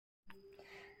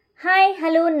Hi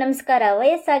hello ನಮಸ್ಕಾರ.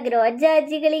 ವಯಸ್ಸಾಗಿರೋ ಅಜ್ಜ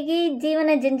ಅಜ್ಜಿಗಳಿಗೆ, ಜೀವನ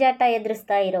ಜಂಜಾಟ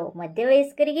ಎದುರಿಸ್ತಾ ಇರೋ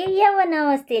ಮಧ್ಯವಯಸ್ಕರಿಗೆ,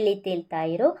 ಯೌವನಾವಸ್ಥೆಯಲ್ಲಿ ತೇಲ್ತಾ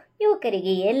ಇರೋ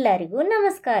ಯುವಕರಿಗೆ ಎಲ್ಲರಿಗೂ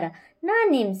ನಮಸ್ಕಾರ. ನಾನು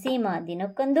ನಿಮ್ಮ ಸೀಮಾ.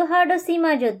 ದಿನಕ್ಕೊಂದು ಹಾಡು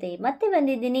ಸೀಮಾ ಜೊತೆ ಮತ್ತೆ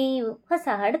ಬಂದಿದ್ದೀನಿ. ಹೊಸ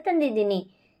ಹಾಡು ತಂದಿದ್ದೀನಿ.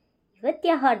 ಇವತ್ತು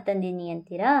ಯಾವ ಹಾಡು ತಂದಿದ್ದೀನಿ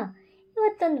ಅಂತೀರಾ?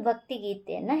 ಇವತ್ತೊಂದು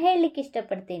ಭಕ್ತಿಗೀತೆಯನ್ನು ಹೇಳಲಿಕ್ಕೆ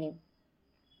ಇಷ್ಟಪಡ್ತೀನಿ.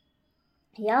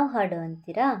 ಯಾವ ಹಾಡು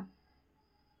ಅಂತೀರಾ?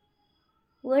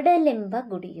 ಒಡಲೆಂಬ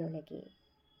ಗುಡಿಯೊಳಗೆ.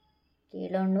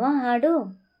 ಕೇಳೋಣವಾ ಹಾಡು?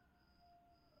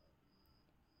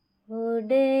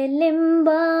 ಒಡಲೆಂಬ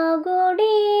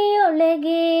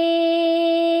ಗುಡಿಯೊಳಗೆ,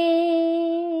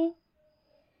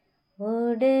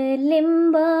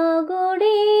 ಒಡಲೆಂಬ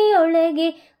ಗುಡಿಯೊಳಗೆ,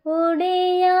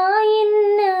 ಒಡೆಯ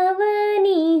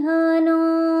ಎನ್ನವನಿಹನೋ.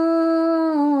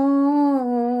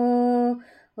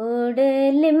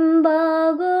 ಒಡಲೆಂಬ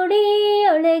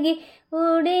ಗುಡಿಯೊಳಗೆ,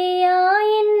 ಒಡೆಯ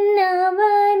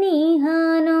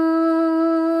ಎನ್ನವನಿಹನೋ.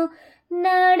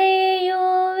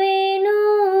 ನಡೆಯುವೆನು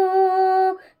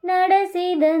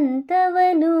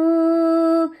ನಡೆಸಿದಂಥವನು,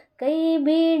 ಕೈ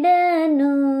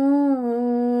ಬಿಡನು.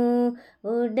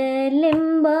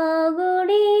 ಒಡಲೆಂಬ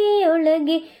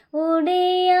ಗುಡಿಯೊಳಗೆ,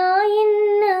 ಒಡೆಯ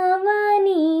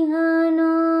ಎನ್ನವನಿಹನೋ.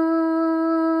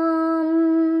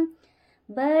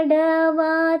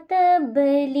 ಬಡವಾತ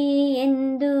ಬಲಿ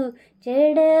ಎಂದು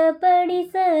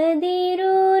ಚಡಪಡಿಸದಿರು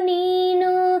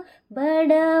ನೀನು.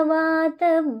 ಬಡವಾತ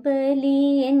ಬಲಿ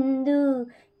ಎಂದು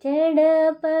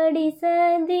ಚಡಪಡಿಸದಿರು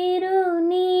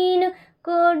ನೀನು.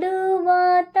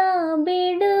 ಕೊಡುವಾತ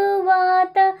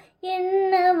ಬಿಡುವಾತ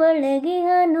ಎನ್ನ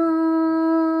ಒಳಗಿಹನೋ.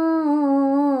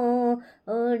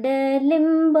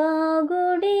 ಒಡಲೆಂಬ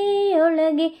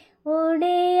ಗುಡಿಯೊಳಗೆ,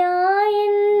 ಒಡೆಯ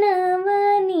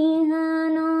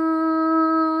ಎನ್ನವನಿಹನೋ.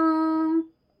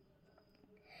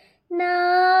 ನಾ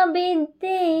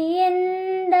ಬಿದ್ದೆ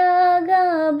ಎಂದಾಗ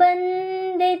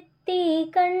ಬಂದೆತ್ತಿ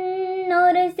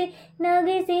ಕಣ್ಣೊರೆಸಿ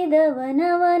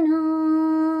ನಗಿಸಿದವನವನೋ.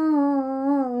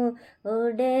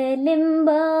 ಒಡಲೆಂಬ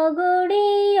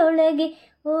ಗುಡಿಯೊಳಗೆ,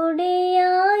 ಒಡೆಯ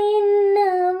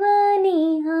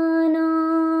ಎನ್ನವನಿಹನೋ.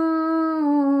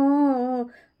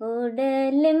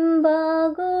 ಒಡಲೆಂಬ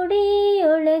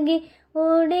ಗುಡಿಯೊಳಗೆ,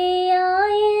 ಒಡೆಯ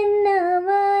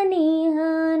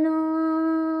ಎನ್ನವನಿಹನೋ.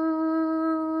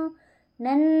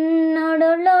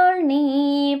 ನನ್ನೊಡಲೊಳ್ನಿ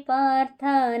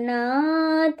ಪಾರ್ಥನಾಥನೆ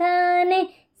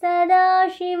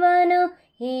ಸದಾಶಿವನು,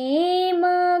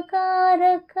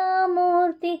 ಹೇಮಕಾರಕ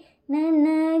ಮೂರ್ತಿ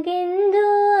ನನಗೆಂದು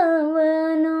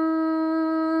ಅವನು.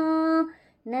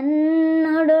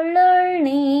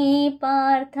 ನನ್ನೊಡಲೊಳ್ನಿ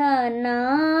ಪಾರ್ಥನಾಥನೆ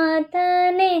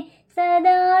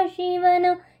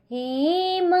ಸದಾಶಿವನು,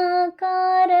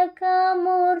 ಹೇಮಕಾರಕ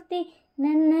ಮೂರ್ತಿ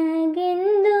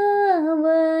ನನಗೆಂದು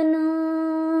ಅವನು.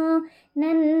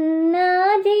 ನನ್ನ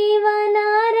ಜೀವನ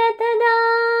ರಥದ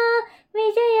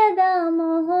ವಿಜಯದ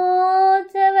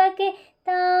ಮಹೋತ್ಸವಕ್ಕೆ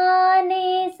ತಾನೇ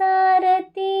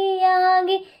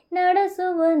ಸಾರಥಿಯಾಗಿ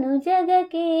ನಡೆಸುವನು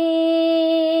ಜಗಕ್ಕೆ.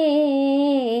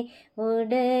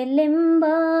 ಒಡಲೆಂಬ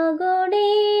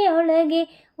ಗುಡಿಯೊಳಗೆ,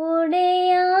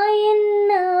 ಒಡೆಯ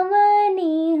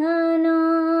ಎನ್ನವನಿಹನೋ.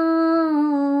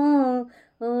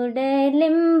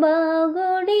 ಒಡಲೆಂಬ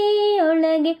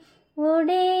ಗುಡಿಯೊಳಗೆ,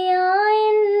 ಒಡೆಯ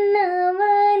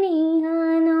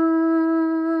ಎನ್ನವನಿಹನೋ.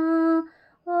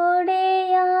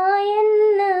 ಒಡೆಯ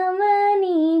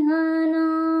ಎನ್ನವನಿಹನೋ.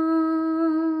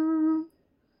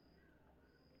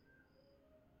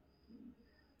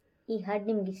 ಈ ಹಾಡು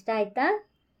ನಿಮ್ಗೆ ಇಷ್ಟ ಆಯ್ತಾ?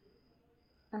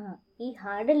 ಈ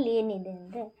ಹಾಡಲ್ಲಿ ಏನಿದೆ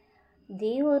ಅಂದರೆ,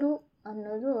 ದೇವರು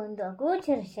ಅನ್ನೋದು ಒಂದು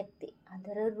ಅಗೋಚರ ಶಕ್ತಿ.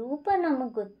 ಅದರ ರೂಪ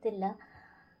ನಮಗೆ ಗೊತ್ತಿಲ್ಲ,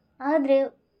 ಆದರೆ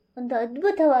ಒಂದು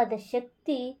ಅದ್ಭುತವಾದ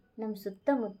ಶಕ್ತಿ ನಮ್ಮ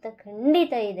ಸುತ್ತಮುತ್ತ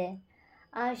ಖಂಡಿತ ಇದೆ.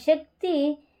 ಆ ಶಕ್ತಿ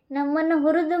ನಮ್ಮನ್ನು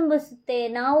ಹುರಿದುಂಬಿಸುತ್ತೆ.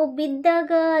 ನಾವು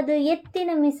ಬಿದ್ದಾಗ ಅದು ಎತ್ತಿ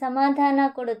ನಮಗೆ ಸಮಾಧಾನ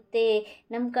ಕೊಡುತ್ತೆ,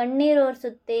 ನಮ್ಮ ಕಣ್ಣೀರು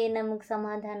ಒರೆಸುತ್ತೆ, ನಮಗೆ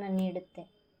ಸಮಾಧಾನ ನೀಡುತ್ತೆ.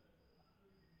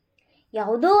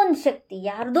 ಯಾವುದೋ ಒಂದು ಶಕ್ತಿ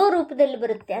ಯಾರದೋ ರೂಪದಲ್ಲಿ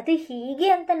ಬರುತ್ತೆ. ಅದು ಹೀಗೆ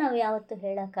ಅಂತ ನಾವು ಯಾವತ್ತೂ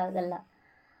ಹೇಳೋಕ್ಕಾಗಲ್ಲ.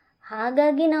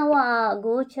 ಹಾಗಾಗಿ ನಾವು ಆ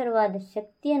ಗೋಚರವಾದ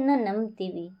ಶಕ್ತಿಯನ್ನು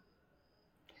ನಂಬ್ತೀವಿ.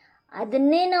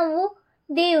 ಅದನ್ನೇ ನಾವು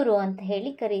ದೇವರು ಅಂತ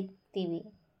ಹೇಳಿ ಕರೀತೀವಿ.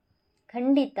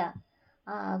 ಖಂಡಿತ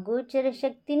ಆ ಗೋಚರ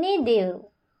ಶಕ್ತಿನೇ ದೇವರು.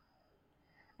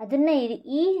 ಅದನ್ನು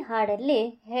ಈ ಹಾಡಲ್ಲಿ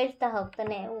ಹೇಳ್ತಾ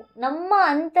ಹೋಗ್ತಾನೆ. ನಮ್ಮ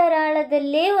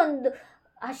ಅಂತರಾಳದಲ್ಲೇ ಒಂದು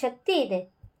ಆ ಶಕ್ತಿ ಇದೆ.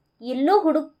 ಎಲ್ಲೋ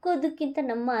ಹುಡುಕೋದಕ್ಕಿಂತ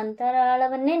ನಮ್ಮ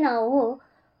ಅಂತರಾಳವನ್ನೇ ನಾವು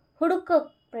ಹುಡುಕೋ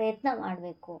ಪ್ರಯತ್ನ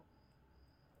ಮಾಡಬೇಕು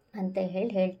ಅಂತ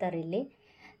ಹೇಳ್ತಾರೆ ಇಲ್ಲಿ.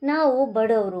 ನಾವು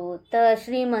ಬಡವರು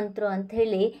ಶ್ರೀಮಂತರು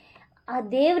ಅಂಥೇಳಿ ಆ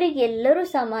ದೇವರಿಗೆ ಎಲ್ಲರೂ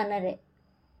ಸಮಾನರೇ.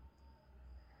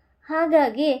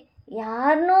 ಹಾಗಾಗಿ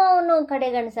ಯಾರನ್ನೂ ಅವನು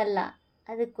ಕಡೆಗಣಿಸಲ್ಲ.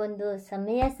 ಅದಕ್ಕೊಂದು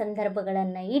ಸಮಯ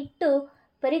ಸಂದರ್ಭಗಳನ್ನು ಇಟ್ಟು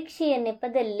ಪರೀಕ್ಷೆಯ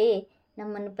ನೆಪದಲ್ಲಿ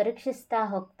ನಮ್ಮನ್ನು ಪರೀಕ್ಷಿಸ್ತಾ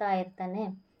ಹೋಗ್ತಾ ಇರ್ತಾನೆ.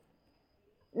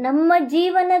 ನಮ್ಮ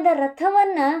ಜೀವನದ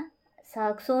ರಥವನ್ನು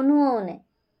ಸಾಕ್ಸೋನು ಅವನೇ,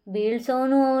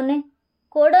 ಬೀಳ್ಸೋನು ಅವನೇ,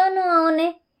 ಕೊಡೋನು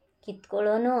ಅವನೇ,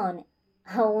 ಕಿತ್ಕೊಳ್ಳೋನು ಅವನೇ.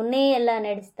 ಅವನೇ ಎಲ್ಲ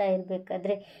ನಡೆಸ್ತಾ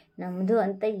ಇರಬೇಕಾದ್ರೆ ನಮ್ಮದು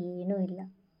ಅಂತ ಏನೂ ಇಲ್ಲ.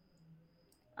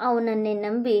 ಅವನನ್ನೇ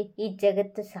ನಂಬಿ ಈ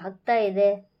ಜಗತ್ತು ಸಾಗ್ತಾ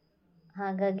ಇದೆ.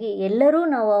 ಹಾಗಾಗಿ ಎಲ್ಲರೂ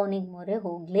ನಾವು ಅವನಿಗೆ ಮೊರೆ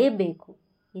ಹೋಗಲೇಬೇಕು.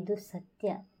 ಇದು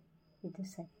ಸತ್ಯ, ಇದು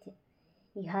ಸತ್ಯ.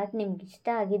 ಈ ಹಾಡು ನಿಮ್ಗೆ ಇಷ್ಟ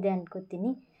ಆಗಿದೆ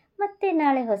ಅನ್ಕೋತೀನಿ. ಮತ್ತೆ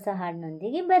ನಾಳೆ ಹೊಸ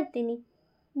ಹಾಡಿನೊಂದಿಗೆ ಬರ್ತೀನಿ.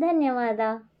 ಧನ್ಯವಾದ.